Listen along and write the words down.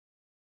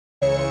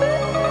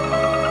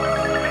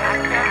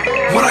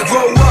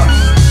grow up,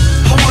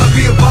 I wanna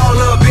be a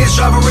baller, bitch,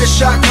 drive a rich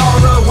shot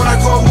caller. When I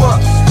grow up,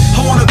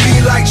 I wanna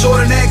be like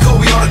Jordan and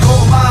Kobe on the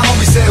court. My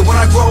homie said when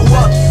I grow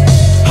up,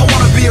 I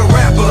wanna be a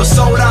rapper,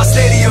 sold out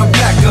stadium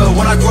packer.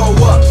 When I grow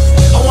up,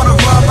 I wanna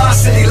run my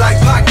city like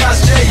Pac,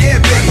 Nas, Jay,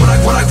 and Biggie.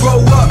 When I grow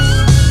up,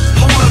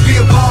 I wanna be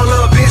a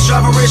baller, bitch,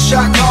 drive a rich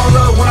shot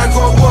caller. When I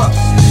grow up,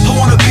 I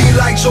wanna be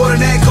like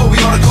Jordan and Kobe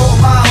on the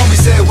court. My homie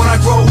said when I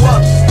grow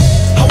up,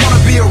 I wanna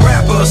be a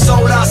rapper,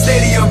 sold out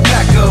stadium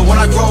packer. When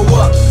I grow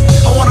up,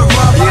 I wanna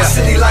run my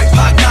city like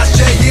Pac, Nas,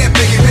 Jay, and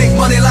Biggie. Make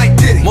money like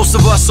Diddy. Most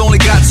of us only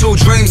got 2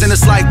 dreams in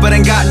this life, but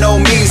ain't got no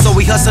means. So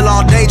we hustle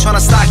all day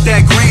tryna stock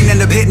that green.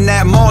 End up hitting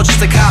that mall just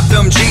to cop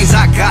them jeans.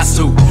 I got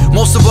to.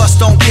 Most of us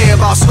don't care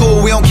about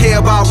school, we don't care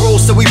about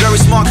rules. So we very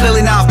smart,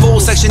 clearly not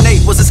fools. Section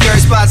 8 was a scary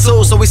spot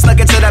too, so we snuck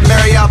into that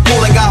Marriott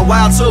pool and got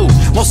wild too.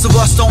 Most of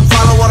us don't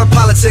follow all the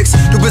politics,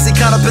 too busy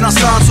caught up in our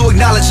style to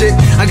acknowledge it.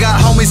 I got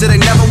homies that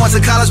ain't never went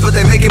to college, but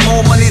they making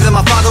more money than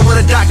my father with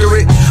a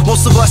doctorate.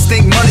 Most of us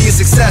think money is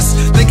success,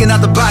 thinking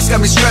out the box got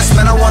me stressed.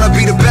 Man, I wanna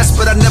be the best,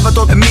 but I never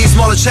thought it means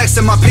smaller checks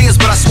than my peers.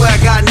 But I swear I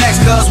got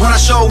next, cause when I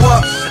show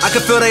up, I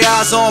can feel their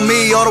eyes on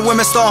me. All the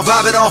women start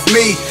vibing off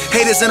me.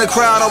 Haters in the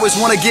crowd always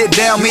wanna get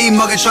down me,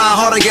 mugging trying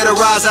hard to get a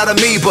rise out of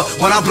me. But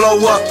when I blow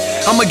up,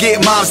 I'ma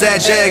get moms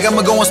that jag.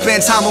 I'ma go and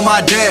spend time with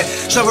my dad,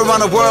 travel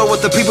around the world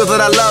with the people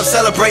that I love,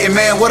 celebrating,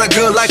 man, what a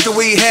good life that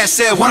we had.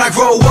 Said when I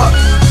grow up,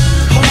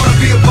 I wanna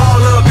be a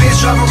baller,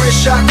 bitch, drive a rich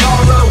shot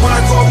caller. When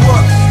I grow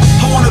up,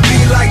 I wanna be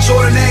like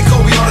Jordan and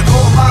Kobe on the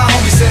court. My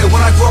homie said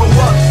when I grow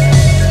up,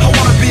 I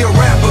wanna be a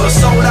rapper,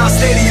 sold out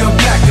stadium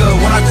packer.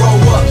 When I grow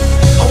up,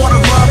 I wanna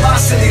run my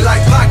city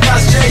like Pac,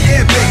 Nas, Jay,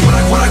 and Biggie.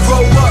 When I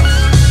grow up,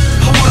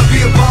 I wanna be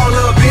a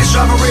baller, bitch,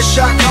 drive a rich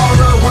shot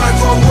caller. When I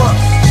grow up,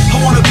 I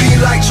wanna be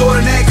like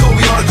Jordan and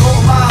Kobe on the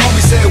court. My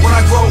homie said when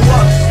I grow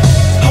up,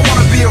 I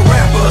wanna be a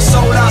rapper,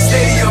 sold out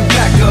stadium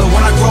packer.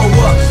 When I grow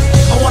up,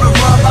 I wanna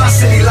run my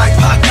city like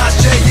Pac, Nas,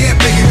 Jay, and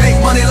Biggie.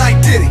 Make money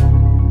like Diddy.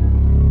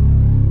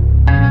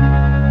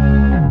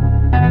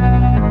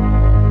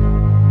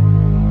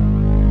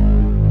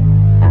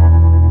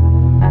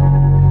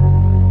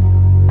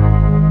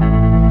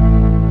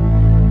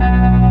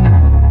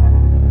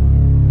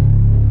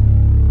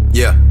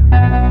 Yeah.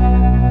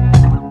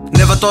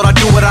 Never thought I'd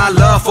do what I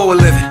love for a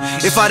living.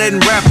 If I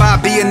didn't rap,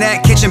 I'd be in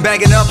that kitchen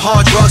bagging up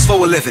hard drugs for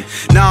a living.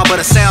 Nah, but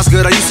it sounds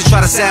good. I used to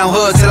try to sound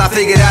hood till I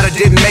figured out it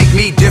didn't make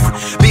me different.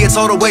 Be a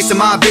total waste of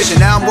my vision.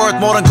 Now I'm worth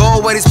more than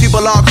gold, where these people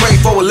all crave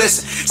for a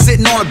listen.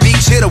 Sitting on a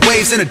beach, hear the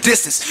waves in the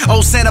distance.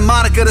 Old Santa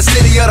Monica, the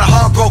city of the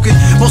heartbroken.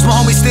 Most of my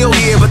homies still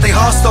here, but they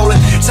heart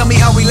stolen. Tell me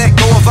how we let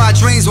go of our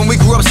dreams when we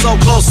grew up so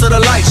close to the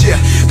lights, yeah.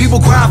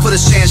 People grind for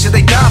this chance, yeah,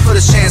 they die for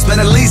this chance.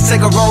 Man, at least take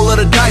a roll of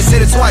the dice,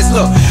 hit it twice,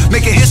 look.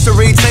 Making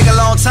history take a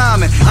long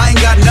time, and I ain't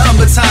got nothing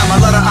but time. I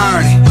love the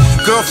irony.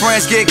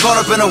 Girlfriends get caught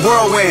up in a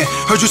whirlwind.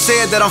 Heard you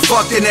said that I'm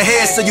fucked in the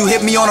head, so you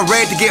hit me on a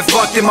red to get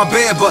fucked in my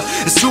bed. But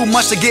it's too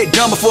much to get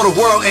done before the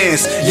world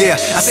ends. Yeah,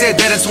 I said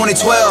that in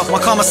 2012. My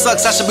karma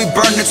sucks, I should be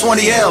burning in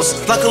 20 L's.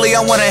 Luckily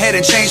I went ahead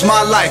and changed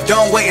my life.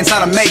 Don't wait until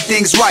I make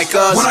things right,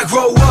 cause when I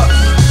grow up,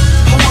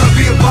 I wanna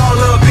be a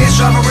baller, bitch,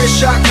 drive a rich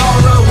shot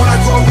caller. When I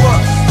grow up,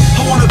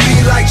 I wanna be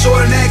like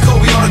Jordan and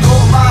Kobe on the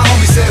court. My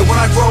homie said when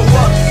I grow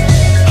up,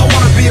 I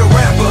wanna be a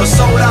rapper,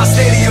 sold out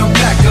stadium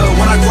packer.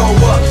 When I grow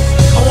up,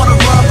 I wanna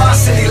run my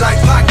city like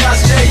Pac,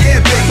 Nas, Jay,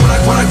 and Biggie.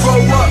 When I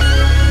grow up,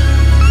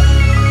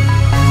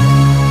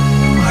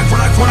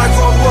 when I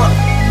grow up,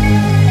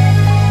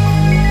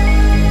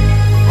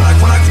 when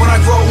I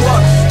grow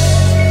up,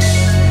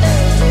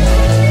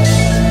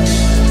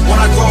 when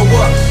I grow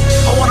up,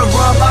 I wanna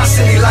run my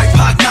city like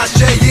Pac, Nas,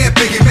 Jay, and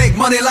Biggie. Make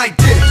money like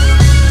Diddy.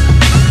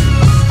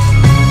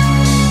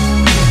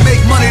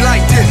 Make money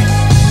like Diddy.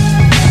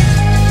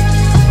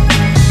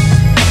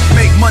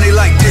 Make money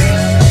like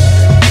Diddy.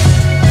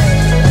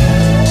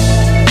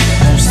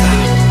 Won't stop,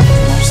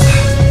 won't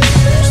stop,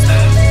 won't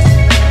stop.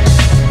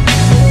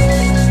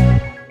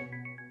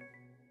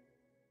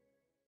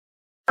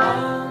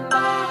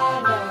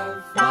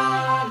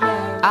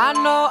 I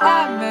know I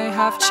may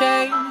have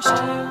changed.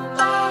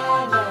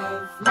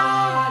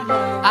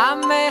 I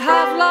may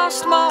have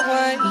lost my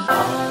way,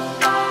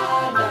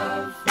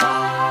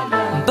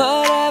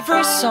 but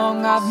every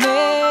song I've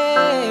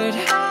made,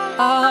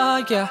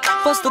 yeah,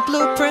 was the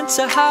blueprint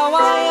to how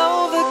I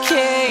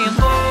overcame.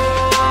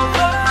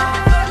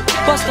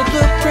 Was the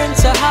blueprint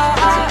to how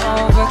I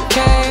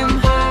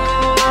overcame.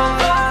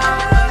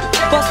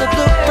 Was the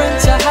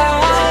blueprint to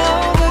how I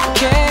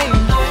overcame.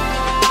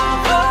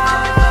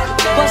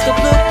 Was the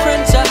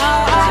blueprint to how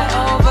I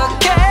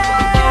overcame.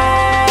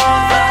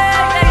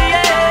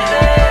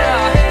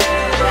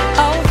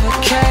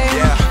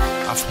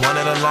 Yeah, I've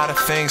wanted a lot of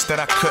things that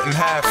I couldn't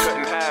have.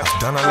 I've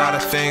done a lot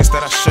of things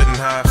that I shouldn't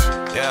have.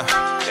 Yeah,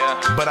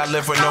 but I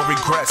live with no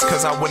regrets,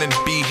 cause I wouldn't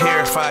be here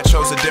if I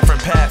chose a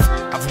different path.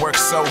 I've worked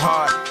so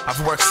hard,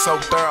 I've worked so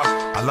thorough.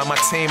 I love my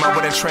team, I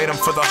wouldn't trade them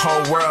for the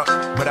whole world.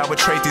 But I would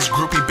trade these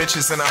groupie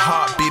bitches in a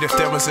heartbeat if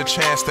there was a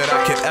chance that I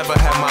could ever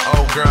have my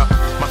old girl.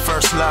 My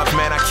first love,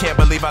 man, I can't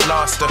believe I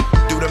lost her.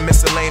 Do the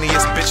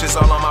miscellaneous bitches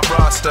all on my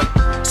roster.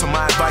 So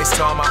my advice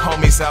to all my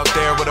homies out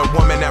there, with a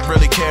woman that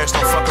really cares,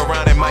 don't fuck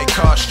around, it might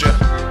cost you.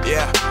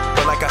 Yeah,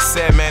 but like I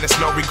said, man, it's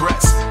no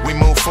regrets. We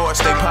move forward,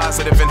 stay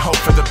positive, and hope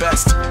for the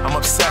best. I'm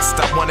obsessed,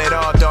 I want it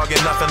all, dog,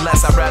 and nothing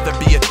less. I'd rather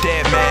be a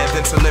dead man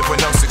than to live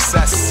with no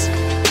success.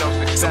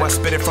 So I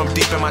spit it from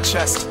deep in my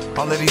chest.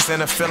 All of these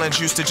inner feelings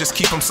used to just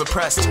keep them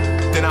suppressed.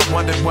 Then I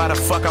wondered why the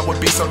fuck I would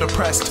be so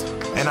depressed.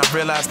 And I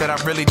realized that I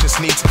really just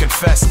need to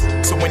confess.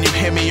 So when you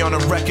hear me on the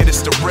record,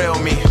 it's the real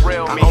me.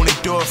 I only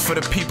do it for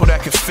the people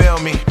that can feel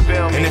me.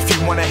 And if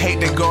you wanna hate,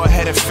 then go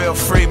ahead and feel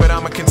free. But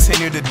I'ma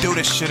continue to do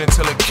this shit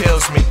until it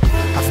kills me.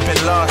 I've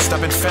been lost,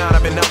 I've been found,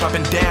 I've been up, I've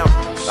been down.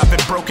 I've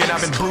been broken,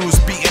 I've been bruised,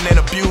 beaten and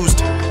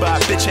abused by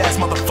a bitch ass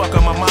motherfucker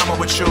my mama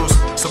would choose.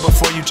 So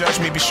before you judge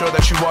me, be sure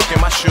that you walk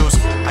in my shoes.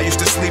 I used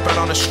to sleep out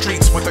on the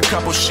streets with a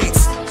couple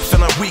sheets.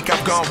 Feeling weak,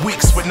 I've gone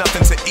weeks with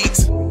nothing to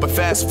eat. But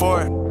fast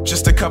forward,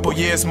 just a couple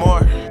years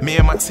more, me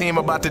and my team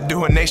about to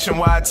do a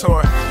nationwide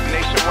tour.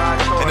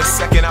 In a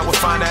second I will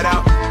find that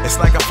out. It's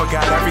like I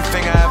forgot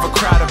everything I ever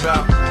cried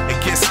about. It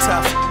gets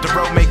tough, the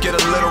road may get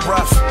a little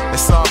rough.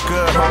 It's all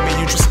good, homie,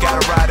 you just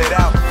gotta ride it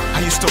out.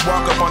 I used to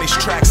walk up on these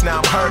tracks,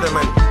 now I'm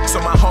hurdling. So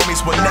my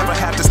homies will never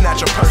have to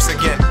snatch a purse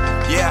again.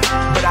 Yeah,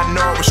 but I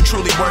know it was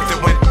truly worth it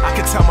when I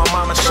could tell my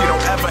mama she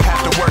don't ever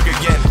have to work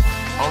again.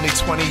 Only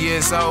 20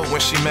 years old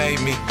when she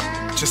made me,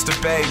 just a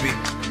baby,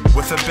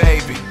 with a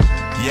baby.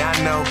 Yeah,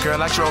 I know,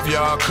 girl, I drove you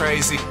all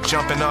crazy.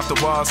 Jumping off the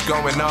walls,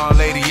 going all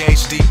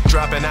ADHD.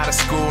 Dropping out of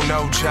school,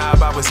 no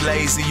job, I was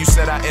lazy. You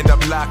said I'd end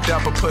up locked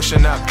up or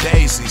pushing up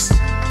daisies.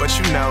 But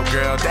you know,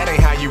 girl, that ain't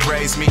how you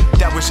raised me.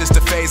 That was just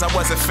a phase, I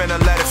wasn't finna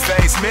let it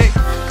faze me.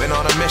 Been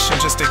on a mission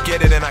just to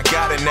get it and I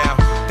got it now.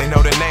 They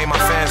know the name,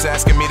 my fans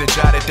asking me to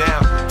jot it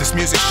down. This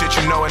music shit,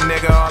 you know a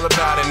nigga all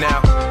about it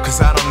now.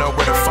 Cause I don't know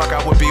where the fuck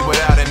I would be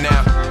without it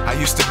now. I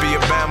used to be a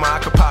Bama, I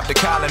could pop the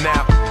collar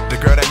now. The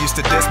girl that used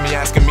to diss me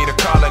asking me to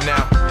call her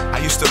now. I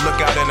used to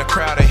look out in the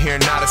crowd and hear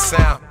not a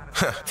sound.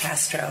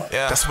 Castro.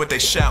 Yeah, that's what they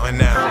shouting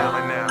now.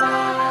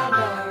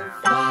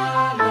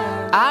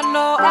 I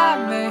know I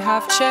may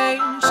have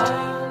changed.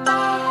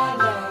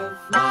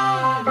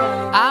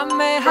 I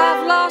may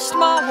have lost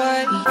my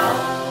way.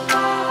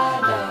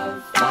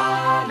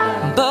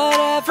 But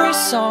every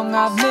song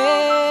I've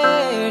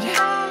made,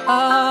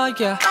 oh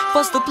yeah,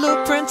 was the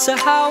blueprint to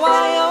how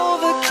I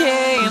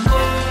overcame.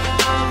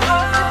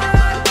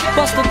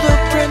 Was the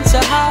blueprint to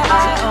how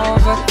I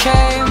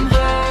overcame.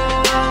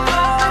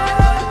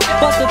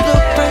 Was the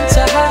blueprint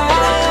to how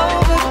I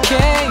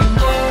overcame.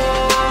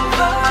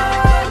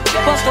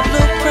 Was the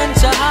blueprint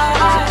to how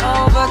I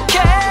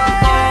overcame.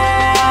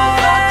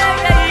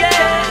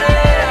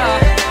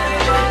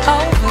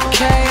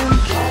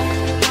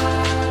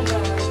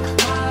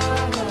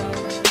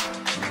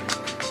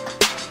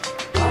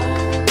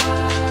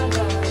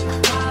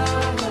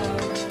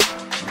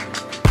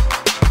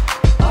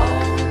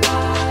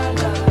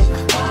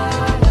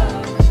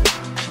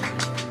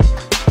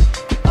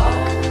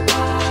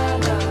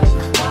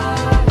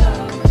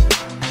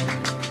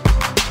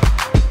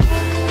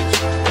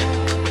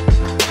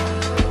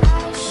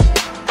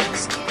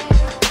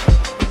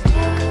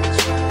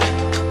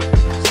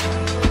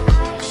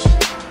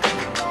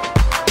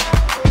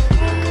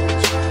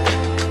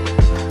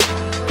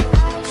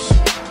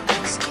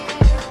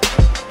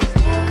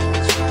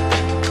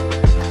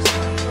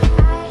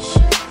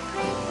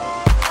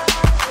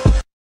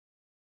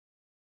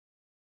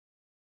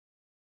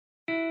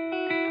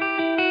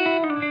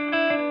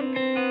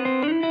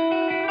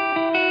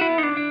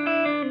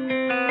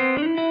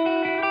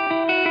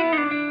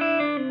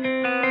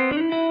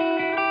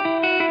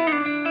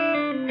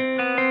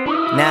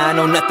 Now I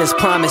know nothing's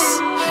promised,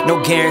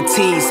 no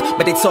guarantees,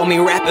 but they told me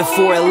rapping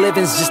for a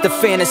living's just a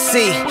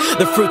fantasy.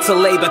 The fruits of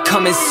labor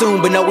coming soon,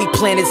 but no, we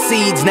planted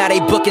seeds. Now they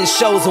booking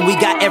shows and we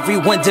got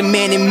everyone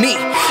demanding me.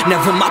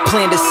 Never my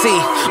plan to see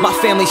my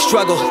family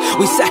struggle.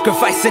 We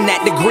sacrificing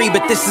that degree,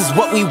 but this is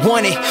what we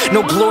wanted.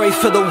 No glory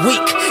for the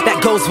weak, that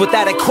goes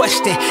without a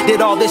question.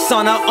 Did all this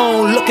on our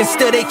own, looking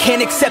still they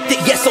can't accept it.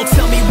 Yes, so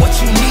tell me what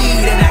you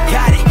need and I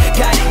got it,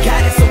 got it,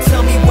 got it. So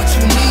tell me what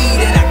you need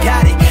and I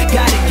got it,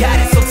 got it, got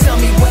it. So tell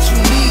me what you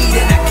need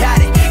and I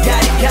got it, got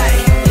it, got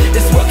it.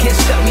 This world can't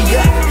shut me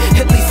up,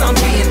 at least I'm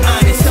being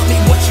honest. Tell me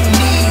what you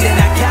need and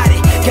I got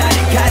it, got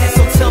it, got it.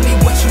 So tell me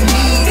what you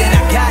need and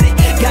I got it,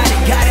 got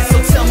it, got it. So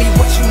tell me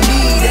what you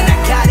need and I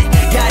got it,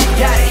 got it,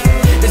 got it.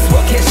 This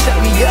world can't shut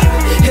me up,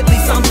 at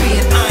least I'm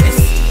being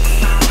honest.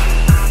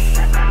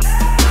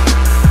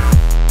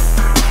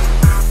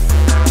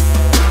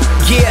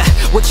 Yeah,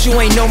 what you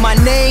ain't know my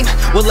name?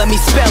 Well, let me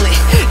spell it.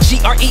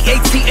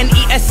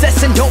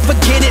 G-R-E-A-T-N-E-S-S. And don't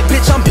forget it,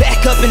 bitch, I'm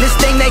back up in this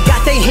thing. They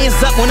got their hands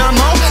up when I'm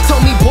on. Told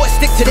me, boy,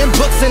 stick to them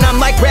books. And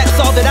I'm like, rap's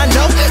all that I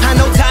know. I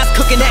know Ty's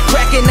cooking that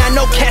crack. And I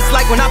know cats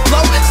like when I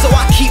flow. So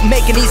I keep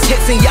making these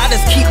hits and y'all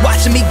just keep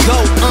watching me go.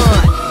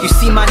 You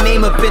see my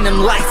name up in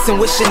them lights and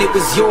wishing it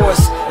was yours.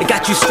 It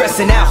got you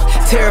stressing out,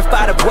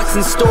 terrified of what's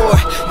in store.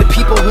 The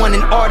people want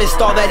an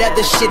artist, all that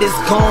other shit is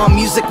gone.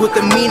 Music with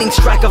a meaning,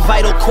 strike a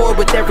vital chord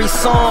with every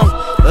song.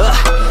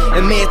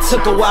 And man, it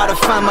took a while to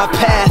find my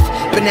path,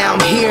 but now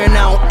I'm here and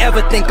I don't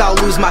ever think I'll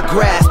lose my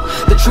grasp.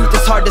 The truth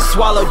is hard to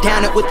swallow,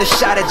 down it with a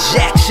shot of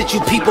Jack. Shit you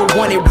people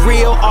wanted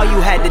real, all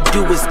you had to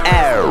do was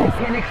ask.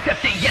 Can't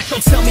accept it, yes, so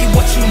tell me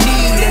what you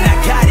need and I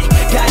got it,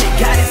 got it,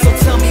 got it. So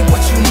tell me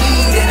what you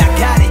need and I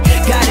got it,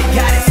 got it,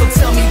 got it. So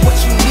tell me what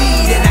you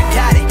need and I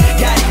got it,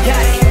 got it,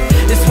 got it.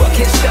 This what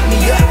can't shut me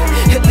up,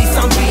 at least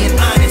I'm being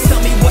honest. Tell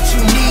me what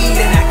you need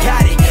and I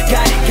got it,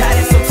 got it, got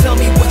it. So tell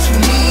me what you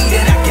need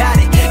and I got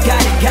it,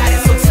 got it, got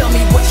it. So tell me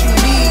what you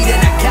need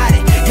and I got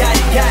it, got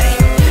it, got it.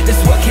 This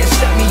what can't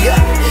shut me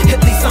up, at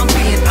least I'm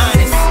being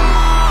honest.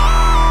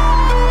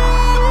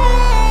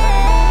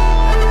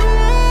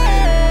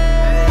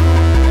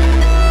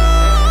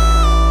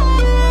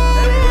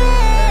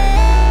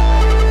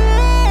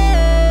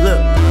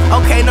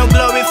 Okay, no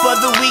glory for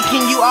the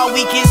weekend, you all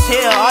weak as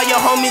hell. All your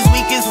homies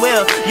weak as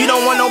well. You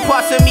don't want no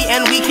parts of me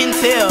and we can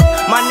tell.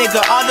 My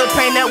nigga, all the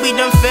pain that we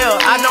done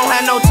felt. I don't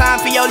have no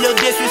time for your little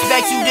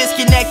disrespect. You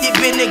disconnected,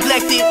 been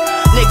neglected.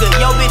 Nigga,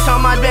 yo bitch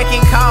on my beck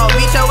and call.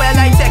 Beat your ass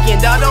like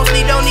Tekken, dog. Don't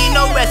sleep, don't need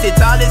no rest. It's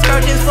all this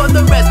curtains for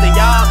the rest of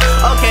y'all.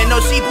 Okay,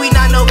 no sheep, we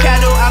not no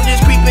cattle. I'm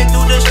just creeping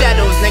through the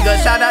shadows, nigga.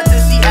 Shout out to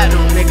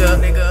Seattle, nigga.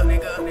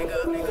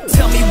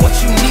 Tell me what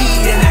you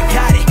need and I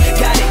got it,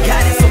 got it,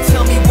 got it. So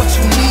tell me what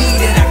you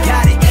need and I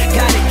got it,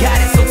 got it,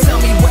 got it. So tell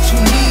me what you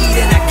need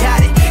and I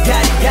got it,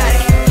 got it, got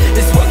it.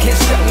 This what can't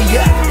shut me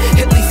up,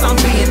 at least I'm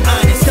being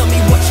honest. Tell me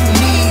what you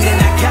need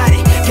and I got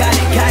it, got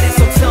it, got it.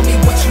 So tell me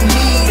what you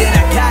need and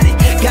I got it,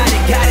 got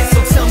it, got it. So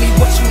tell me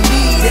what you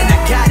need and I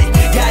got it,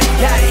 got it,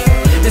 got it.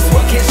 This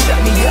what can't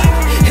shut me up,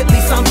 at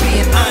least I'm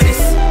being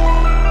honest.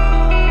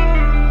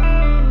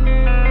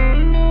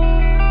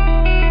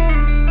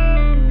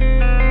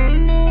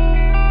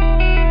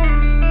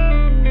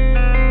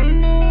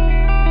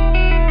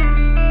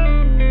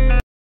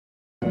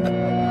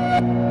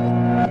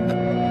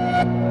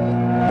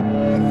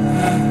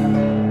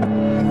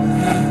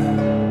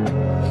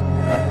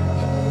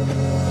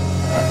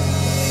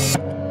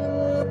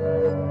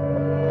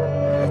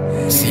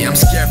 See, I'm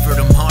scared for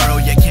tomorrow,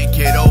 yet can't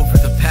get over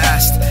the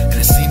past. And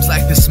it seems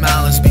like the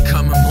smile is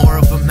becoming more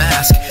of a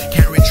mask.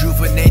 Can't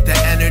rejuvenate the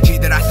energy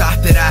that I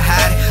thought that I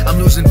had. I'm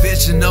losing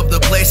vision of the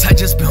place I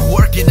just been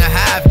working to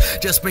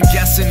have. Just been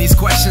guessing these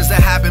questions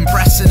that have been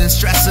pressing and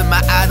stressing.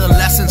 My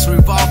adolescence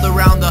revolved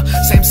around the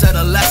same set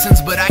of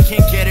lessons, but I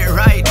can't get it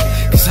right,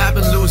 cause I've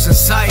been losing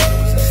sight.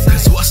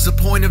 Cause what's the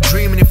point of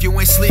dreaming if you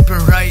ain't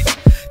sleeping right?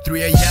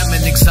 3 AM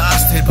and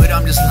exhausted, but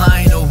I'm just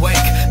lying awake,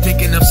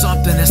 thinking of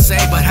something to say,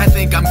 but I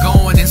think I'm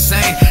going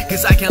insane.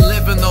 Cause I can't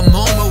live in the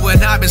moment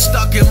when I've been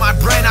stuck in my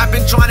brain. I've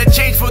been trying to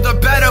change for the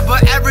better,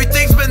 but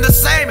everything's been the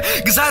same.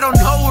 Cause I don't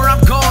know where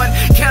I'm going,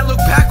 can't look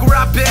back where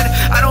I've been.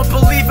 I don't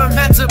believe I'm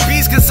meant to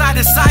be, cause I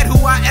decide who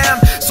I am.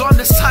 So I'm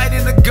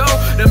deciding to go,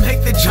 to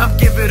make the jump,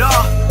 give it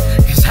all.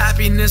 Cause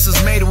happiness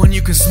is made when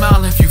you can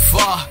smile if you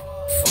fall.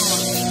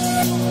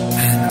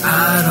 And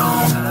I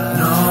don't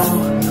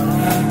know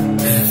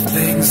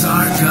things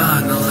are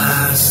gonna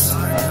last.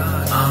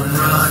 I'm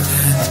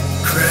running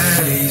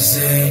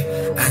crazy,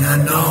 and I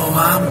know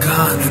I'm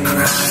gonna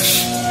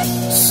crash.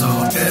 So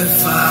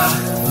if I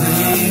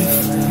leave,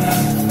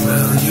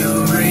 will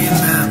you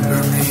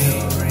remember me?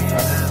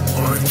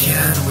 Or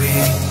can we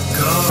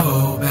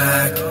go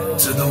back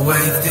to the way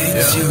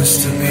things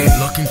used to be?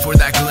 Looking for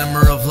that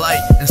glimmer of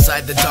light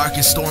inside the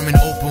darkest storm and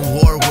open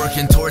war,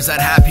 working towards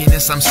that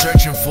happiness I'm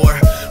searching for.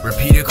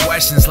 Repeated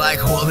questions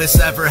like, will this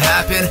ever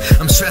happen?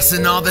 I'm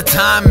stressing all the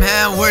time,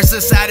 man, where's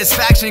the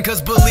satisfaction?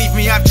 Cause believe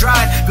me, I've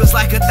tried. Feels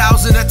like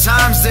 1,000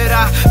 times that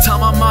I tell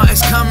my mom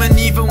it's coming,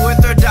 even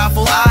with her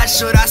doubtful eyes.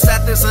 Should I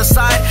set this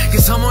aside?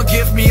 Cause someone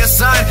give me a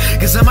sign.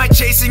 Cause am I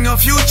chasing a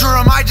future, or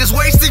am I just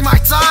wasting my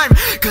time?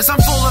 Cause I'm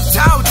full of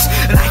doubts,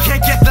 and I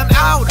can't get them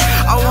out.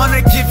 I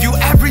wanna give you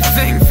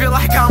everything, feel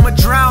like I'ma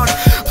drown.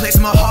 Place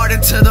my heart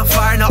into the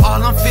fire, now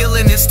all I'm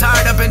feeling is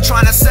tired. I've been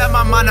trying to set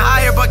my mind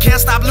higher, but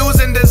can't stop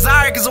losing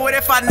desire. Cause what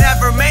if I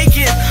never make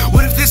it?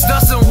 What if this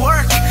doesn't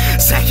work?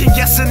 Second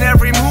guessing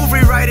every move,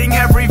 rewriting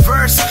every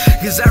verse.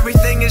 Cause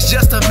everything is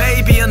just a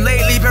maybe, and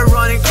lately been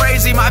running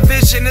crazy. My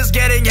vision is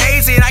getting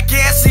hazy, and I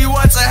can't see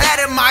what's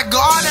ahead in my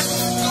garden.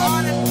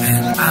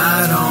 And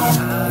I don't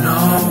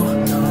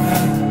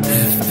know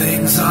if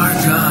things are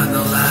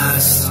gonna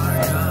last.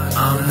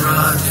 I'm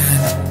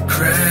running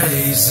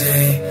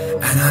crazy,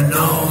 and I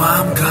know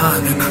I'm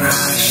gonna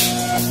crash.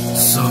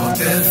 So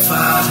if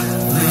I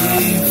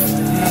leave,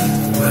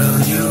 will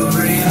you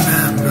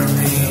remember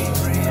me?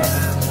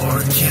 Or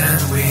can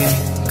we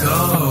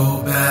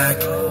go back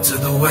to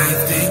the way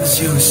things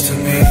used to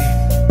be?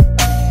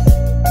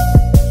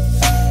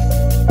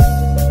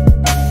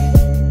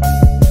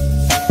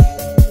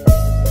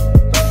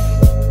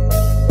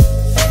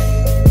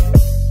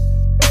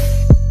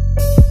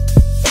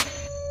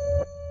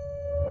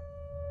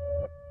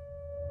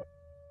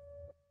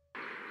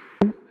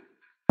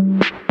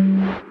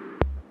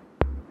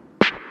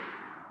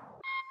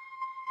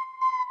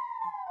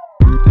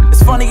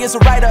 Funny as a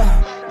writer,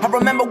 I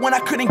remember when I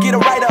couldn't get a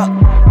write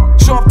up.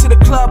 Show up to the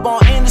club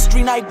on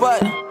industry night,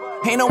 but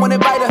Ain't no one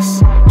invite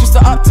us. Just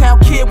an uptown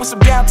kid with some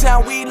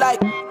downtown weed like.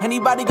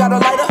 Anybody got a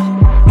lighter?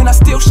 And I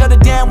still shut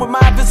it down with my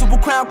invisible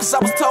crown, cause I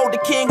was told the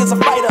king is a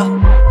fighter.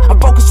 I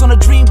focus on a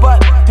dream,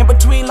 but in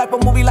between like a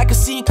movie, like a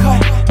scene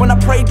cut. When I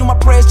pray, do my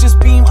prayers just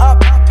beam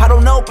up? I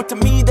don't know, but to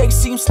me they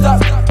seem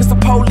stuck. Cause the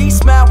police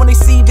smile when they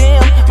see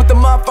them, but the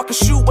motherfuckers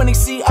shoot when they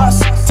see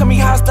us. Tell me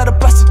how's that a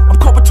blessing? I'm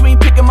caught between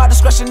picking my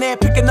discretion and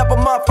picking up a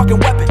motherfucking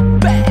weapon.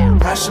 Bam!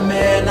 Pressure,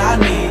 man, I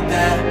need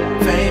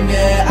that. Fame,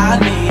 yeah, I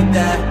need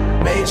that.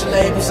 Major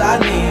labels, I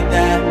need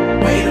that.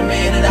 Wait a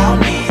minute, I don't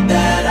need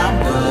that. I'm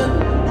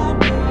good.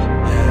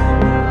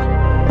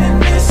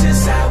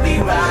 How we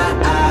ride,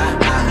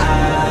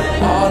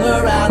 all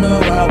around the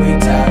world we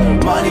tell.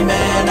 Money,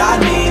 man, I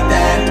need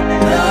that.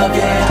 Love,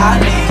 yeah, I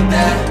need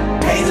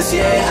that. Haters,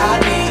 yeah, I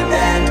need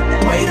that.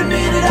 Wait a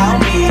minute, I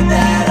don't need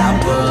that. I'm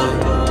good,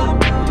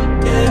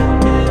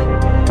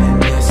 yeah.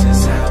 And this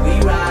is how we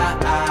ride.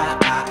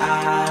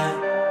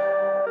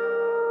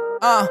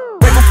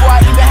 Way before I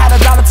even had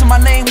a dollar to my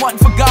name, wasn't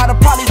for God, I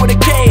probably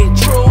would've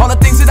caged. All the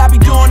things that I be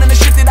doing and the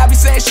shit that I be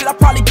saying, shit, I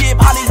probably give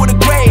Hollywood a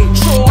grade.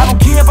 I don't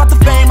care about the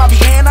fame, I be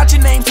airing out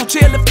your name, so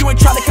chill if you ain't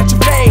trying to catch a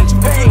fade.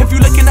 If you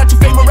looking at your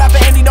favorite rapper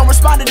and he don't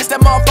respond to this, that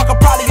motherfucker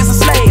probably is a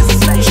slave.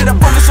 Should I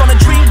focus on a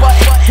dream, but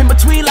in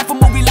between like a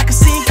movie, like a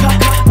scene cut.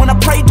 When I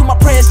pray, do my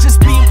prayers just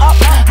beam up?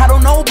 I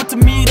don't know, but to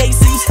me they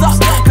seem stuck.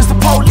 Cause the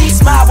police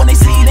smile when they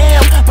see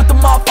them, but the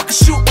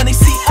motherfuckers shoot when they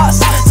see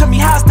us. Tell me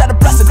how's that a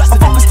blessing? I'm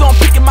focused on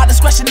picking my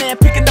discretion and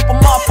picking up a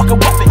motherfucking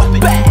weapon.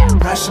 Bam!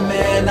 Pressure,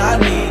 man, I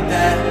need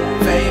that.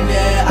 Fame,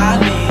 yeah, I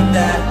need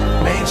that.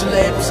 Major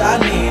labels, I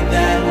need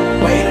that.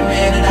 Wait a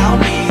minute, I don't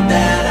need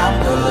that. I'm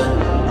good,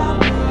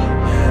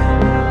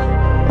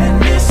 yeah.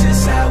 And this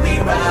is how we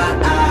ride,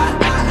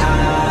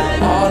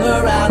 all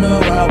around the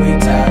world we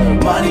tell.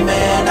 Money,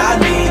 man, I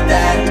need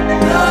that.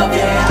 Love,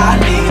 yeah, I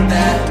need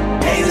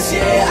that. Haters,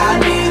 yeah, I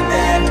need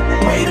that.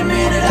 Wait a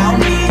minute, I don't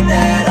need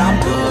that. I'm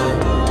good,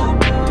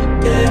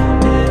 yeah.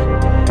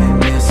 And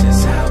this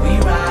is how we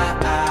ride.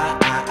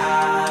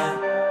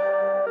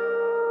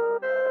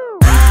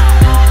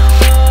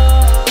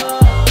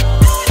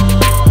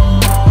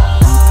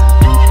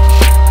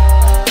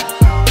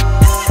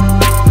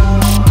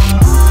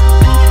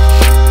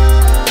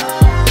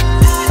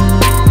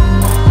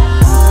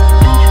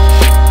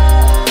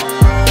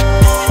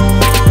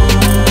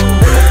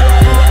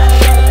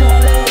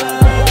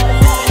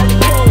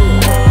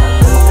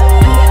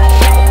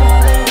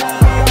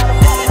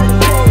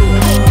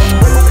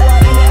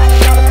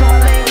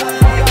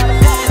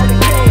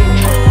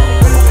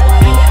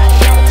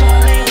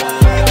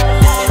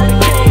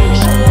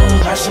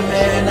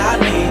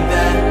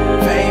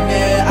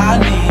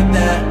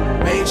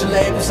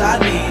 I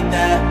need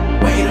that.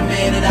 Wait a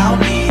minute, I don't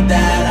need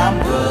that. I'm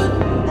good,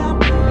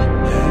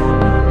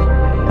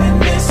 yeah. And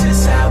this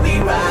is how we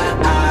ride,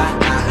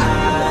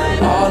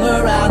 all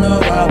around the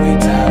world we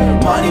tell.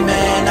 Money,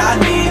 man, I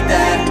need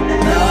that.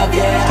 Love,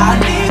 yeah, I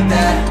need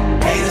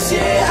that. Haters,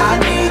 yeah, I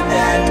need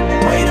that.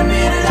 Wait a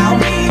minute, I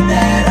don't need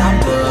that. I'm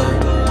good,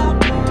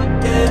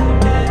 yeah.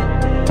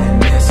 And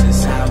this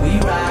is how we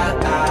ride.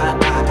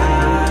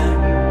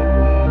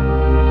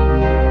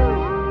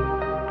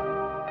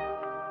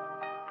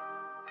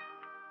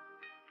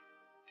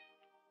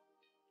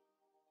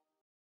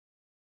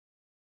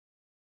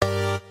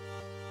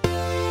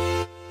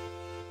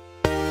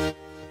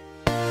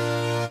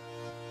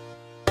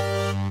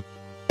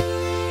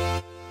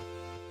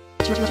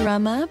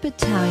 Drama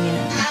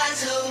Battalion. I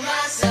told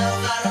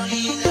myself I don't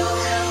need no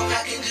help,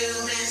 I can do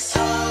this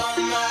all on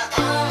my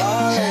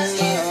own. Just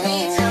give me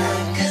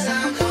time, cause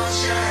I'm gon'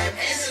 shine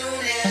as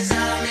soon as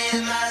I'm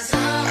in my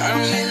zone. I'm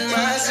in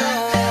my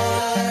zone.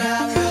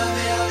 I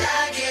prevailed,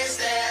 I guess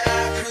that I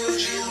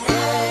proved you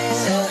wrong.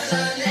 So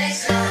the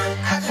next time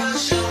I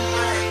cross your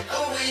mind,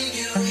 or when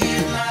you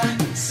hear my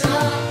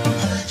song,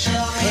 put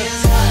your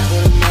hands up.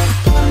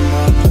 Put 'em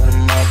up, put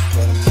 'em up,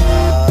 put 'em up, put 'em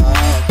up.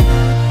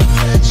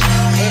 Put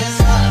your hands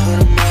up.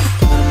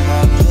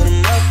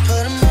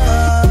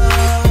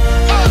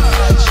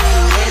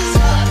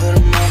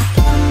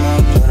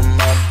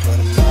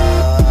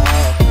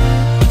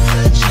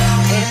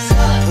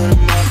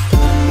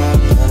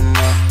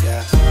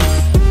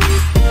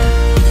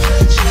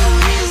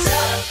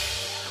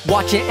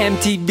 Watching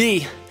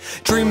MTV,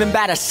 dreaming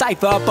about a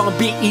cypher up on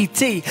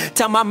BET.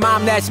 Tell my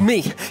mom that's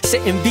me,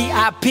 sitting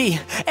VIP,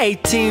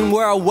 18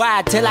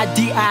 worldwide till I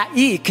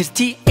DIE. Cause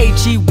THEY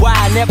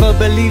never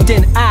believed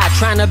in I.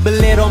 Trying to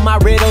belittle my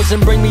riddles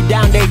and bring me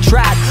down, they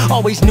tried.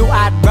 Always knew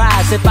I'd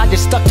rise if I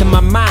just stuck to my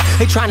mind.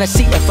 They trying to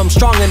see if I'm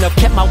strong enough,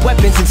 kept my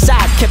weapons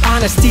inside. Kept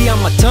honesty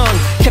on my tongue,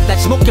 kept that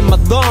smoke in my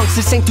lungs.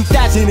 This ain't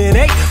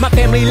 2008, my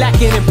family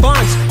lacking in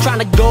funds. Trying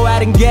to go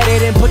out and get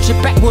it and put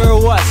it back where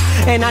it was.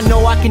 And I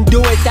know I can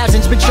do it,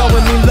 thousands been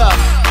showing me love.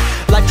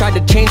 Life tried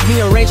to change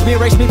me, arrange me,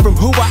 erase me from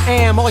who I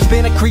am. Always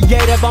been a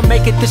creative, I'll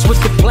make it, this was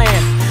the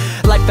plan.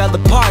 Life fell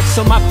apart,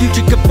 so my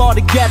future could fall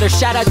together.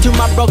 Shout out to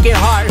my broken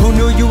heart, who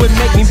knew you would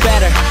make me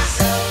better.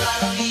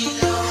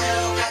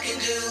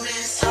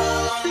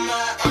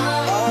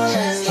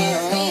 Just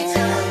give me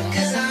time,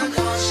 cause I'm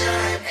gon'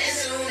 shine as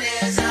soon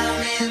as I'm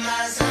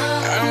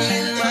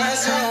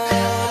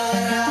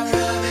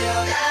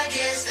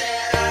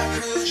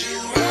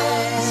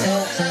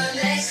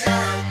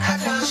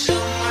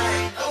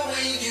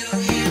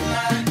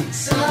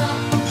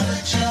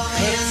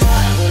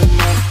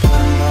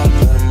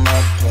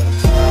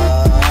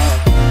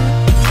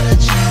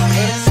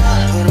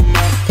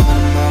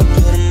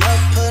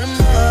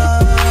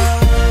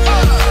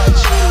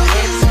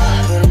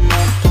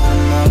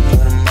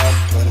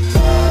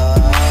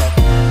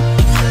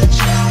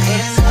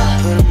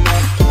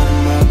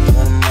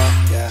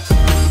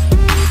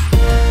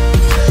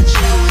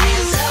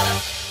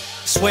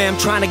swear I'm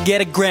trying to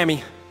get a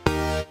Grammy.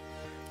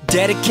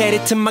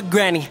 Dedicated to my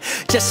granny,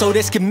 just so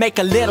this can make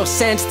a little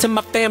sense to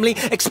my family.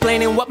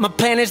 Explaining what my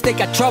plan is, they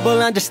got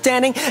trouble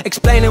understanding.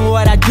 Explaining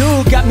what I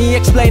do, got me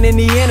explaining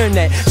the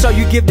internet. So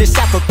you give this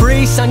out for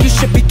free, son, you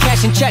should be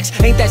cashing checks.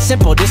 Ain't that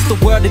simple, this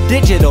the world of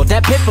digital,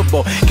 that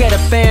pivotal. Get a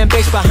fan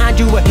base behind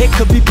you, a hit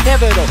could be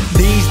pivotal.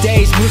 These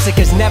days, music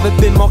has never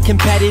been more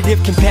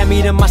competitive. Compare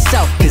me to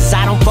myself, cause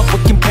I don't fuck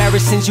with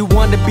comparisons. You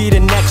want to be the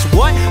next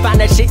what?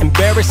 Find that shit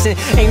embarrassing.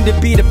 Aim to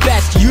be the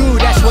best you,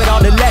 that's what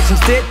all the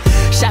legends did.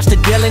 Shouts to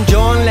Dylan,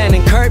 John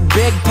Lennon, Kurt,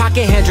 Big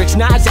Pocket, Hendrix,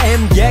 Nas,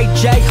 MJ.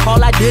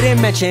 All I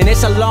didn't mention,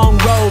 it's a long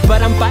road,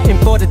 but I'm fighting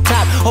for the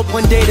top. Hope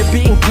one day to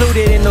be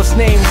included in those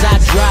names I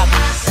drop.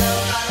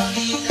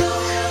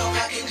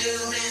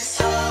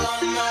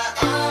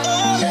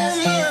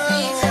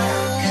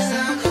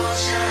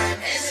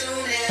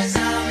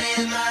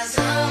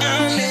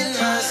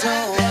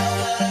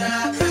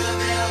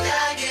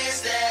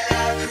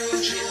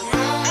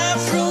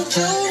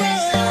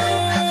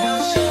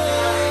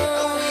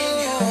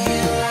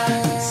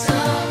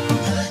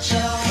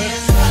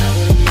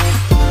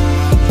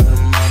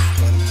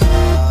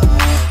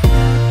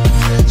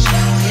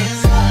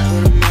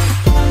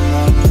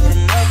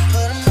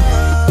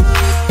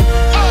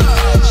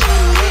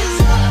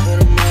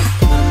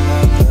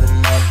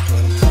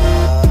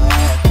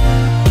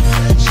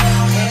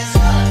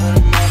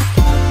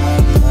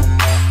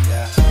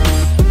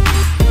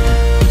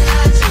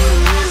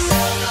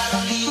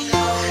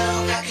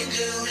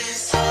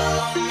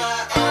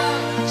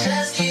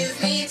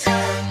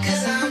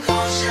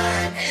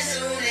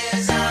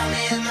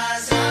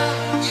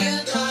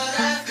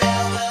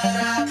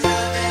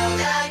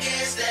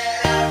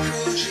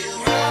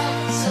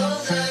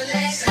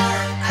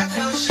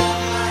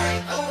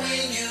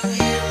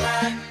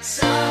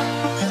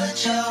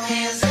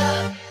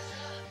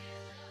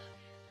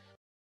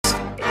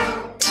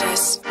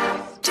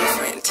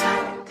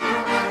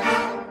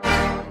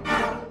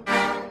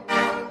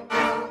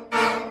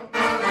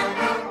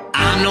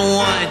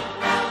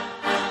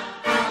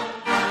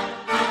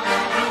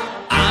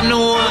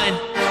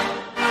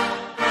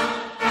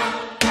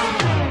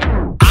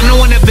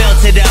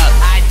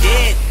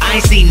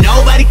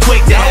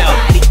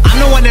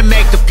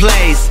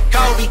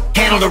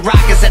 The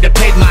Rockets had to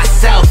pick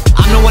myself.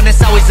 I'm the one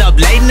that's always up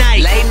late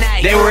night.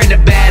 They were in the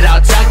bed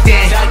all tucked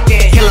in.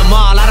 Kill them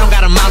all, I don't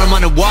gotta mount them on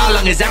the wall.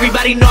 Long as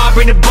everybody know I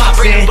bring the bucks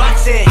in.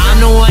 I'm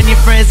the one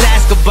your friends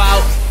ask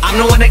about. I'm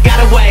the one that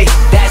got away,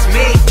 that's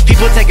me.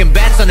 People taking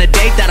bets on the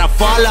date that I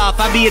fall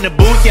off. I be in the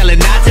booth yelling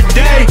not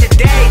today.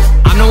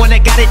 I'm the one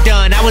that got it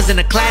done. I was in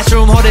the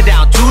classroom holding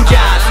down 2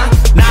 jobs.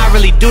 Now I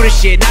really do the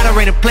shit. Now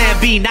they're in a plan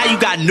B. Now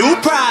you got new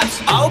props.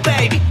 Oh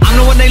baby, I'm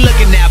the one they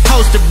looking at,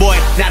 poster boy.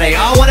 Now they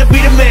all wanna be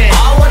the man.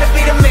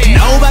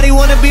 Nobody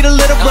wanna be the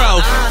little bro,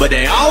 but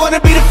they all wanna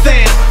be the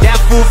fan. That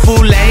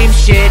foo-foo lame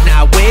shit,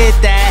 not with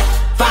that.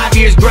 5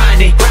 years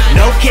grinding,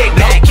 no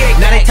kickback.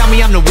 Now they tell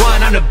me I'm the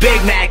one, I'm the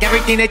Big Mac.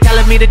 Everything they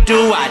telling me to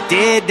do, I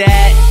did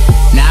that.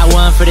 Not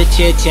one for the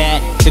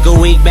chit-chat. Took a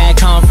week back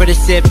home for the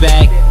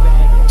sit-back.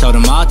 Told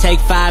them I'll take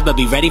 5, but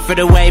be ready for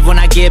the wave when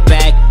I get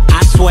back.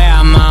 I swear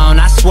I'm on,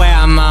 I swear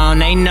I'm on.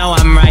 They know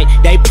I'm right,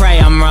 they pray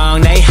I'm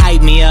wrong. They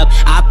hype me up,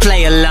 I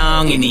play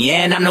along. In the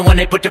end, I'm the one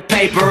they put the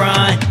paper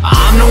on.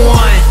 I'm the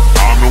one.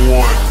 I'm the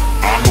one.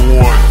 I'm the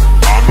one.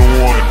 I'm the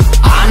one.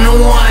 I'm the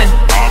one.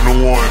 I'm the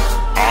one.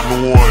 I'm the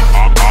one.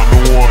 I'm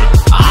the one.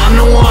 I'm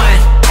the one.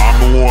 I'm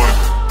the one.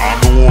 I'm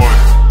the one.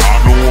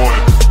 I'm the one.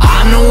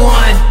 I'm the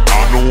one.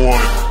 I'm the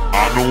one.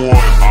 I'm the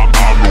one.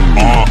 I'm the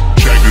one.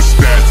 Check the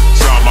stats.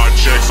 Sign my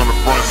checks on the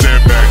fronts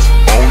and backs.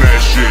 Own that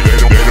shit. They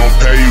don't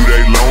pay you.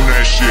 They loan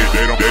that shit.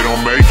 They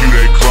don't make you.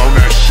 They clone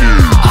that shit.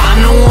 I'm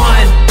the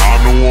one.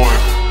 I'm the one.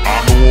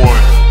 I'm the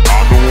one.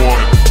 I'm the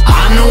one.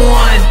 I'm the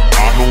one.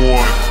 I'm the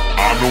one.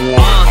 I'm the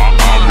one.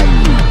 I'm the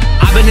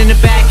one. I've been in the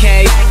back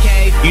cave.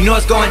 You know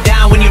it's going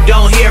down when you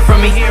don't hear from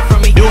me.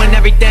 Doing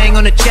everything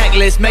on the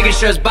checklist, making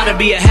sure it's about to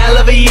be a hell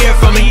of a year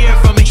for me.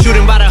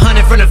 Shooting about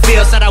 100 from the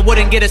field, said I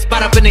wouldn't get a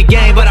spot up in the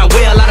game, but I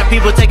will. A lot of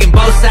people taking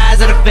both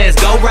sides of the fence.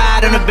 Go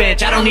ride on the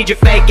bench, I don't need your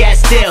fake ass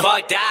still.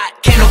 Fuck that.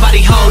 Can't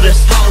nobody hold us,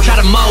 try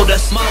to mold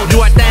us. Do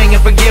our thing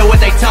and forget what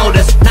they told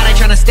us. Now they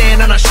tryna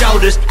stand on our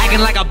shoulders,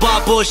 acting like I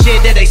bought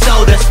bullshit that they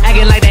sold us.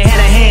 Acting like they had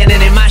a hand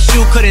in it, my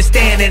shoe couldn't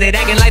stand in it.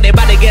 Acting like they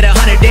about to get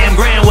 100 damn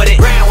grand with it.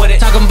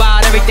 Talking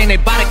about everything they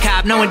bought a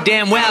cop, knowing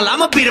damn well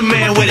I'ma be the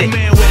man with it.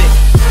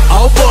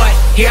 Oh boy,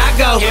 here I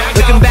go.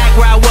 Looking back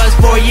where I was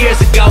 4 years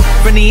ago.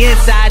 From the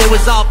inside, it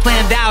was all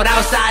planned out.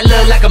 Outside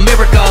looked like a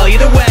miracle.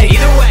 Either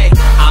way,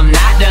 I'm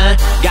not done.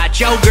 Got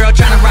your girl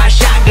trying to ride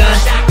shotgun.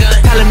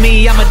 Telling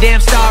me I'm a damn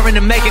star in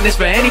the making. This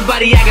for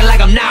anybody acting like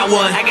I'm not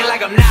one.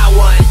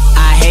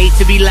 I hate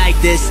to be like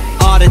this.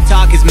 All the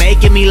talk is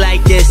making me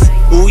like this.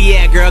 Ooh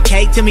yeah, girl,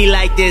 cake to me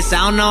like this. I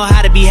don't know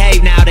how to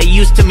behave now. They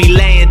used to me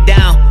laying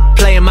down,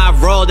 playing my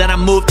role, then I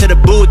moved to the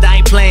booth. I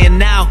ain't playing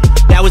now.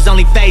 That was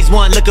only phase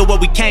 1. Look at where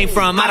we came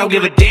from. I don't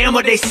give a damn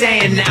what they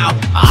saying now.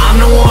 I'm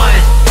the one.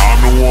 I'm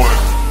the one.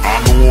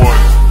 I'm the one.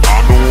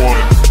 I'm the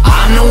one.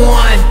 I'm the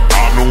one.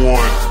 I'm the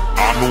one.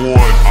 I'm the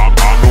one.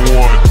 I'm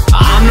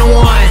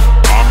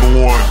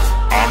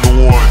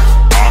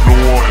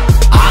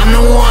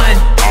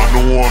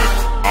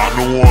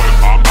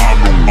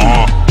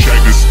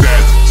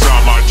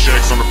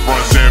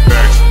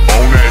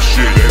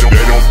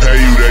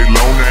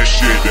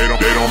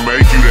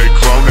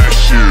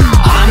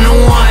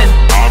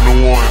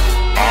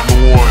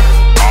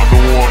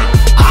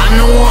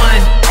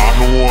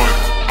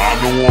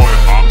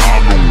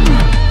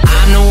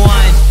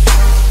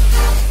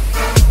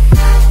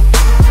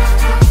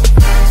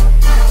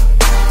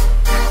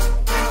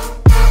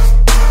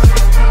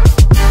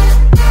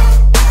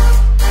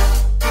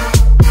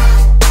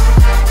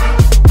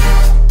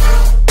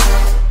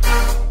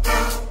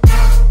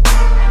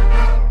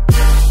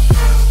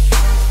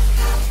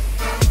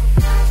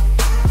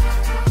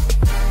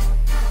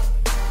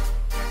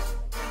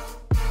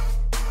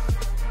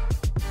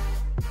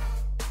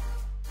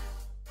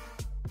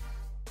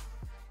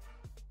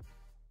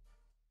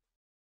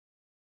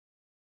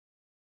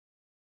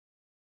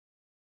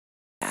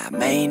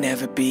may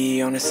never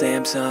be on a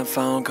Samsung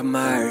phone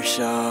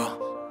commercial,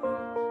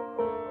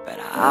 but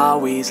I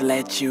always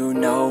let you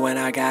know when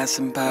I got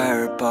some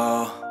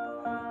purple.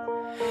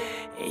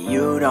 And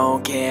you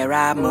don't care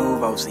I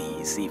move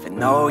overseas, even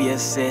though your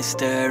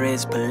sister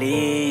is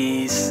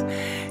police.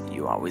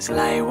 You always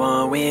like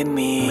one with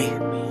me.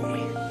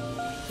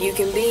 You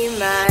can be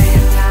my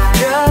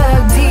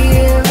drug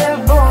dealer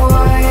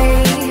boy.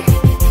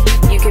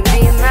 You can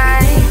be my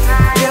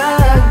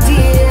drug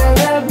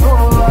dealer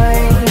boy.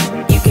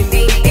 You can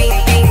be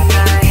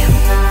my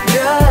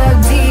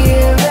drug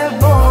dealer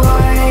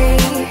boy.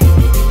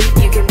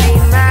 You can be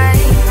my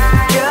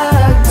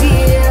drug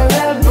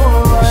dealer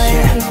boy.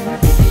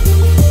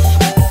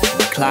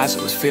 My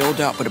closet was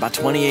filled up with about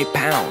 28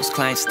 pounds.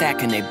 Clients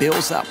stacking their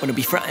bills up when it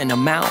be frontin'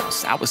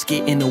 amounts. I was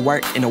getting to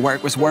work, and the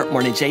work was worth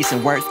more than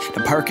Jason worth. The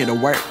perk of the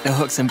work, the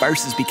hooks and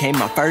verses became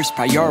my first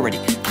priority.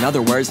 In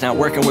other words, not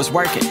working was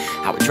working.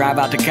 I would drive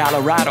out to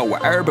Colorado where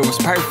urban was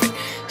perfect.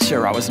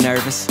 Sure, I was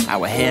nervous. I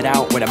would head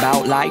out with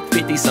about like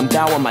 50-some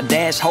thou on my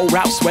dash. Whole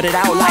route sweated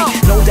out like,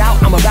 no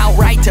doubt I'm about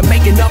right to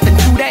make enough in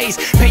 2 days.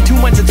 Pay 2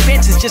 months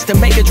expenses just to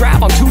make a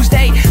drive on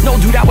Tuesday. No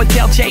dude, I would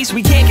tell Chase,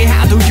 we can't get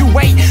high, do you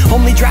wait?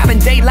 Only driving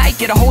daylight,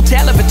 get a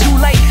hotel if it's too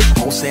late.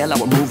 Wholesale, I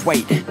would move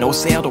weight. No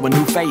sale to a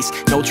new face.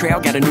 No trail,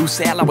 got a new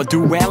sale, I would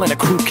do well in a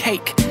crew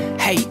cake.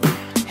 Hey,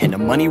 and the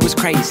money was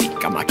crazy.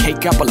 Got my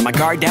cake up, I let my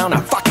guard down,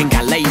 I fucking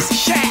got lazy.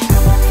 Shit.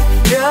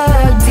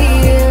 Drug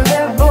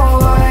dealer boy.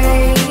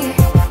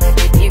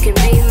 You can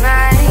be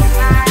my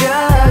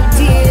drug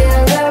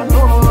dealer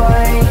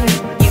boy.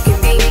 You can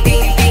be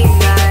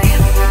my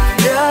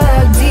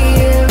drug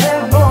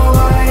dealer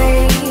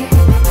boy.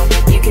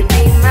 You can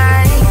be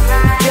my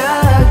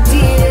drug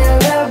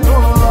dealer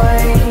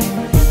boy.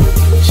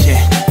 Shit,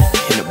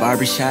 in the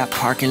barbershop,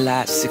 parking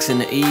lot, 6 in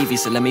the eve. He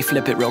said, let me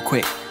flip it real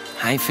quick.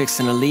 I ain't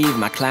fixing to leave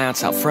my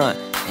clients out front,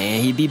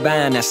 and he be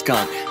buying that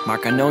skunk.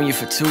 Mark, I known you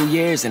for 2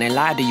 years and ain't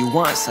lied to you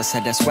once. I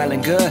said that's well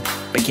and good,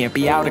 but can't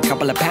be out a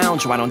couple of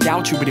pounds. Yo, I don't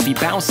doubt you, but if he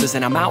bounces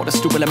and I'm out a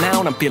stupid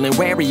amount, I'm feeling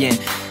wary and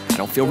I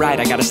don't feel right,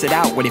 I gotta sit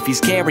out. What if he's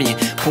carrying?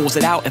 Pulls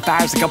it out and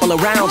fires a couple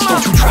of rounds.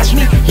 Don't you trust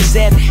me? He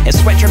said, and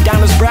sweat dripped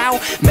down his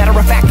brow. Matter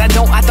of fact, I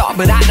don't, I thought,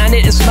 but I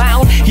didn't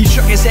smile. He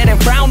shook his head and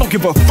frowned. Don't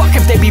give a fuck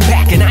if they be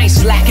back and I ain't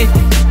slacking.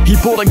 He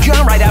pulled a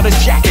gun right out his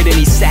jacket and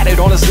he sat it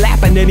on his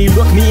lap, and then he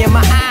looked me in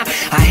my eye.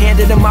 I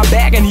handed him my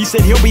bag and he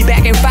said he'll be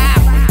back in 5,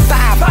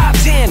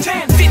 10,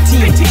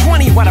 15,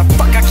 20. Why the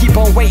fuck I keep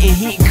on waiting?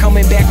 He ain't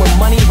coming back with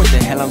money. What the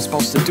hell I'm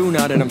supposed to do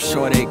now that I'm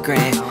short $8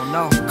 grand? I don't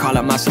know. Call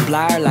up my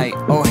supplier like,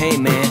 oh hey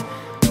man,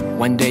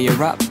 one day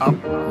you're up,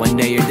 one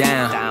day you're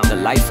down. The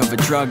life of a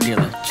drug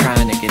dealer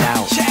trying to get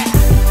out.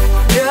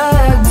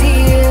 Drug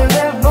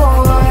dealer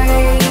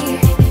boy.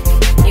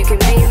 You can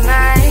be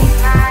my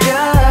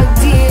drug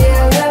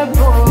dealer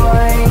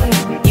boy.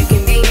 You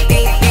can be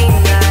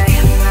my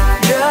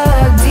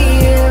drug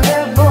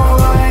dealer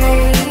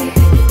boy.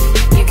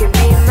 You can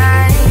be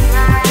my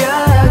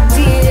drug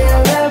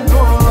dealer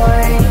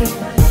boy.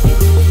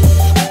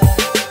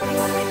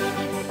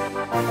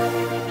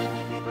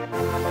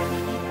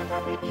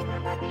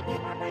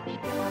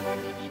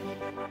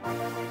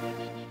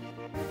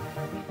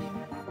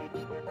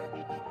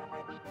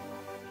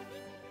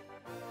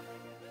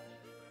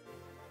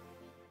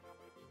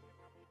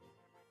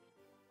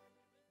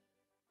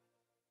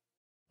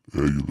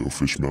 Hey, you little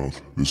fish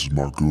mouth. This is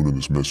Margoon, and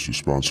this message is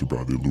sponsored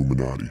by the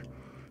Illuminati.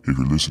 If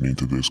you're listening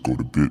to this, go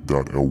to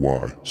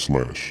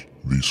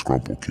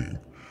bit.ly/TheScrumpleKing.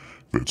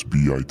 That's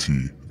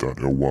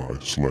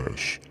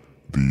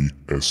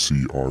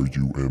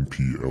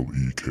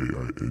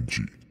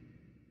bit.ly/TheScrumpleKing.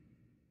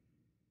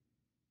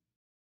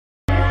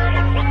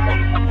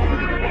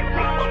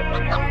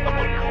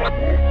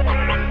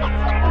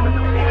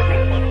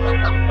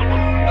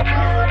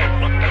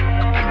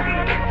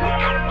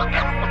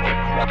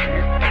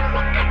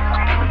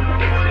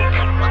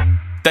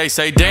 They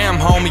say, damn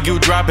homie, you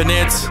dropping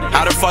it.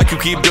 How the fuck you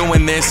keep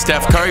doing this?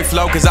 Steph Curry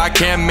flow, cause I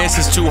can't miss.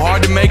 It's too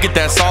hard to make it,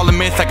 that's all a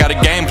myth. I got a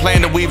game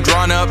plan that we've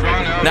drawn up.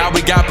 Now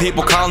we got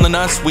people calling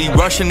us, we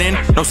rushing in,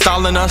 no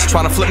stalling us.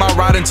 Trying to flip my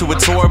ride into a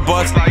tour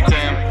bus.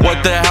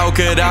 What the hell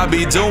could I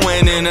be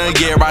doing in a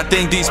year? I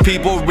think these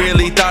people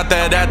really thought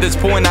that at this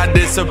point I'd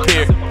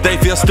disappear. They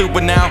feel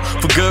stupid now,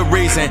 for good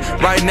reason.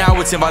 Right now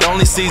it's invite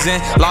only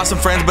season. Lost some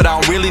friends but I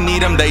don't really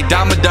need them. They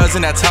dime a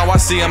dozen, that's how I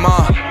see them.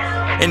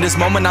 In this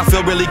moment I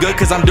feel really good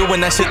cause I'm doing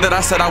that shit that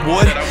I said I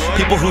would.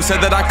 People who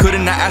said that I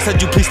couldn't, I asked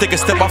that you please take a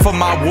step off of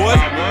my wood.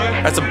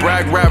 That's a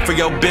brag rap for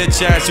your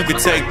bitch ass, you can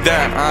take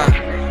that,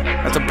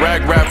 That's a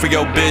brag rap for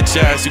your bitch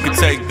ass, you can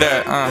take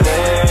that,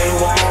 They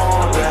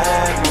won't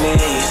let me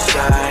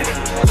shine.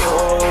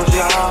 Told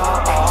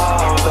y'all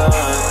all the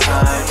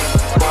time.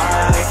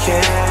 Why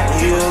can't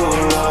you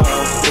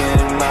look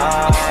in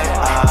my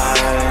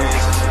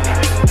eyes?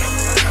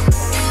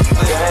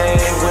 They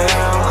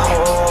will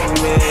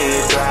hold me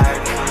back.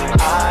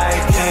 I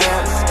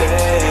can't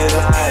stay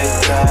like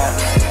that.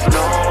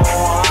 No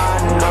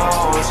one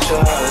knows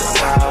just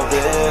how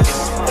this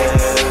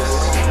is.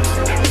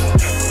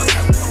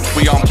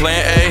 We on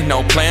plan A,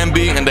 no plan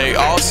B, and they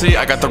all see,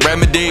 I got the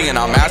remedy, and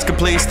I'm asking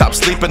please stop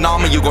sleeping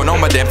on me. You gon' know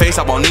my damn face,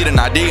 I won't need an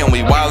ID. And we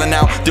wildin'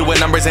 out, doing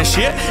numbers and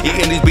shit,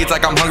 eating these beats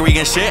like I'm hungry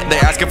and shit. They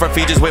asking for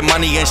features with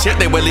money and shit,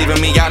 they were leaving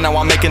me out, now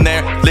I'm making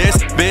their list.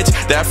 Bitch,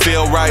 that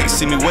feel right,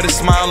 see me with a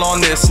smile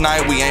on this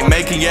night. We ain't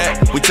making yet,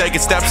 we taking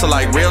steps, so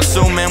like real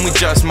soon, man, we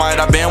just might.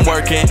 I've been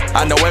working,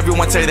 I know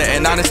everyone say that,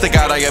 and honest to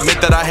God, I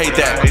admit that I hate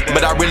that.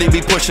 But I really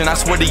be pushing, I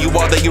swear to you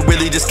all that you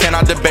really just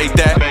cannot debate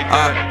that.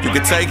 You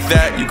can take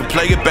that, you can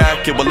play it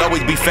back, it will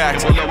always be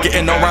fact.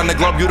 Getting around the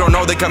globe, you don't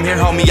know they come here,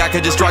 homie, I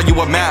could just draw you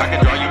a map.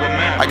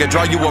 I could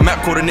draw you a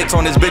map, coordinates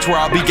on this bitch where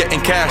I'll be getting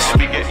cash.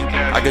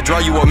 I could draw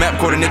you a map,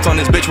 coordinates on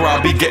this bitch where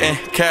I'll be getting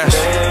cash.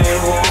 They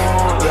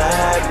won't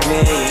let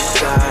me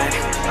shine,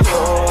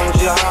 told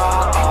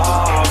y'all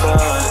all the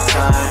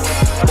time.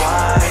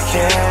 Why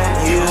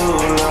can't you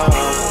look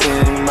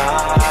in my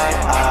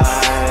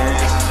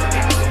eyes?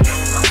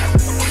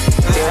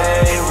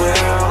 They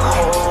will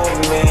hold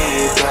me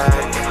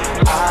back,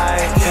 I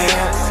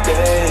can't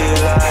stay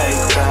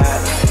like that.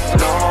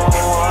 No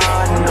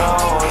one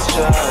knows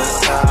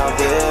just how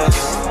this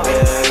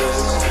is.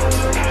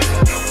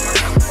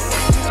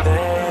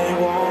 They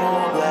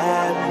won't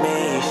let me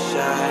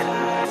shine,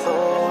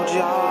 told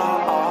y'all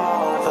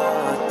all the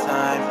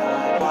time.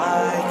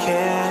 Why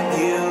can't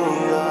you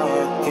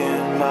look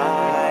in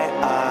my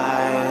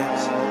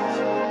eyes?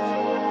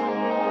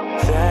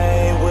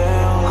 They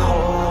will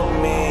hold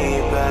me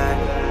back,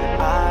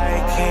 I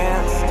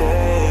can't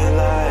stay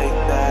like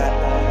that.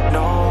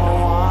 No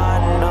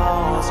one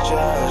knows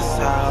just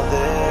how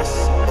this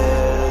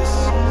is.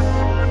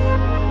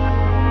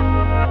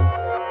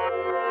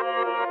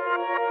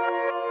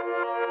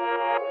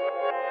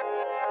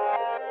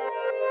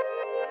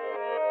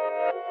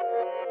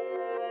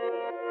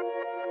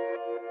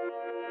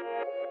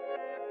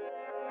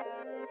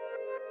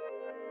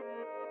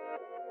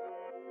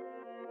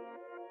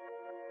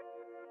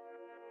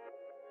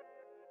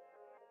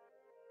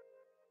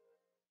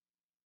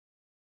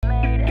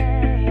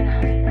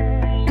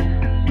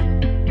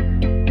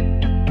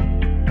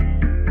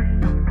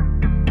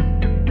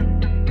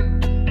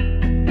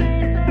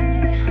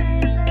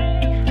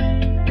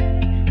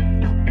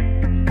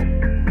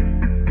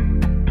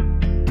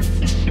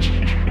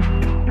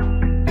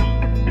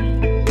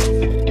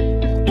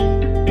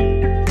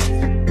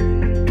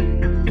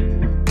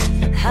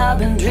 I've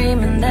been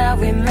dreaming that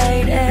we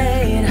made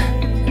it.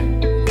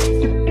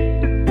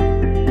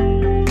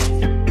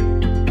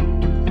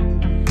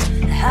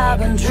 I've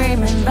been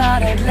dreaming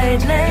about it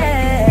lately.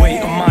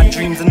 Weight on my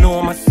dreams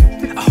enormous,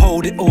 I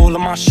hold it all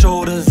on my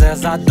shoulders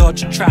as I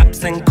dodge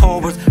traps and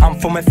cobras. I'm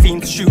from a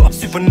fiend to shoot up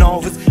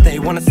supernovas. They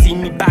wanna see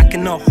me back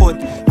in the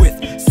hood with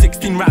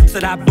 16 raps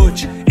that I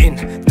butch in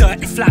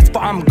dirty flats,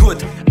 but I'm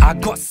good. I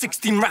got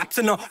 16 raps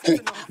in a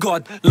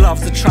God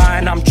loves to try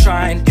and I'm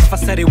trying. If I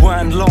said it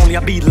weren't lonely,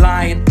 I'd be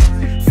lying.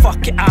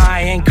 Fuck it,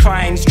 I ain't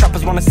crying. These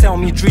trappers wanna sell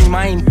me a dream,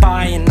 I ain't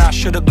buying. I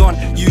should've gone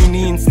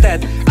uni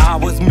instead. I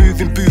was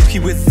moving bookie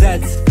with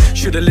Zeds.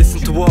 Should've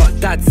listened to what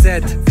Dad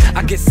said.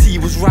 I guess he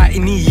was right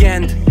in the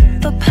end.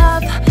 The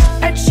path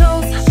I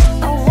chose,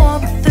 I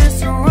walk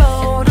this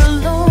road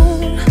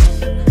alone.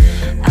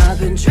 I've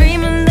been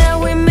dreaming that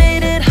we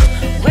made it.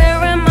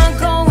 Where am I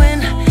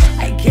going?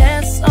 I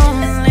guess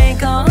only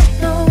God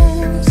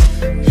knows.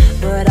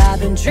 But I've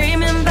been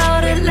dreaming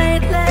about it lately.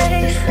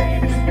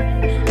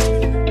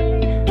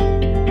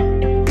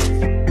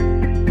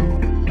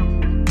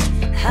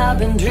 I've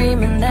been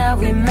dreaming that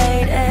we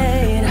made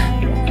it.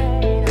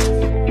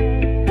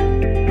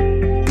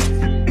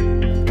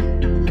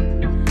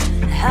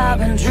 I've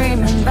been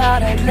dreaming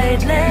about it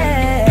lately.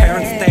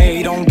 Parents,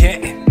 they don't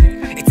get it.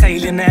 It's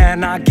alien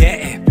and I get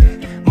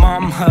it.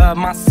 Mom heard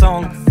my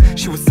song,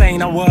 she was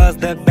saying I was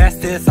the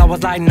bestest. I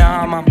was like,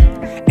 nah, mom,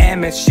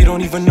 MS. She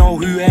don't even know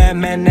who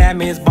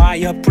Eminem is, but I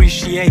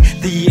appreciate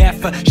the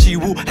effort. She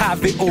will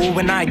have it all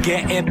when I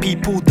get it.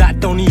 People that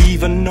don't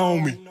even know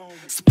me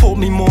support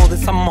me more than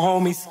some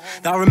homies.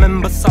 I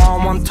remember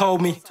someone told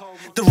me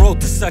the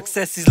road to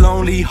success is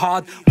lonely,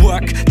 hard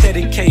work,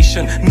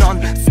 dedication,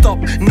 non-stop,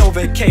 no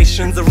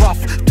vacations. The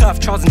rough, tough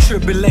trials and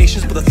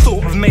tribulations, but the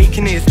thought of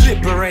making it is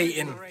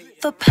liberating.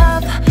 The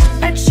path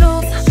I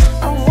chose,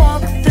 I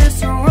walk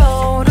this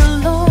road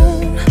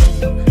alone.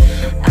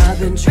 I've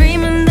been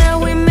dreaming that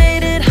we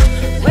made it.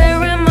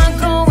 Where am I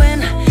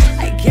going?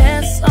 I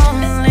guess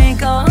only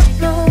God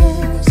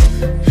knows.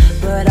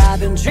 But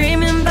I've been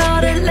dreaming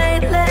about it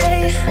lately.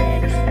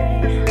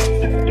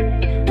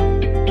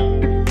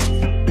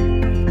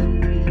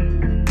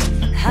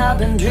 I've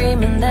been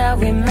dreaming that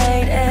we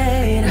made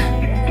it.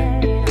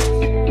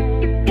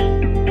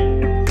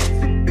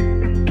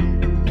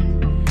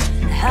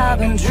 I've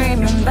been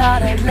dreaming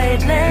about it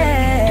lately.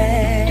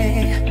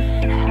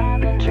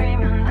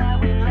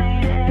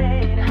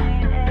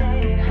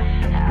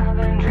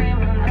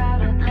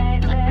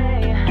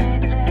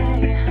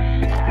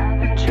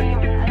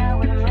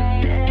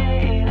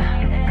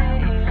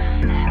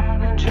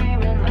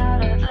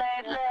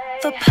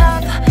 The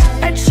path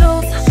I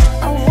chose,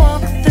 I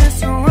walk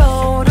this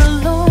road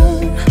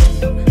alone.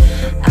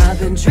 I've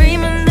been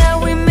dreaming that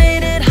we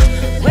made it.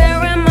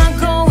 Where am I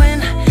going?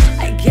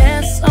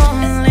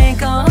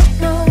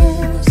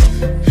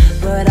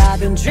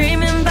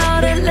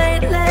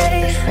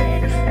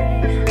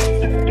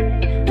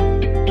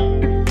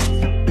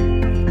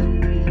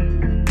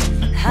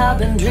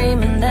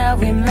 dreaming that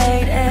we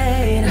made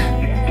it.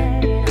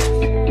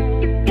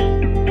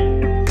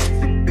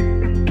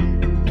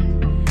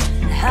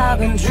 I've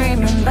been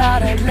dreaming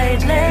about it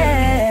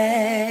lately.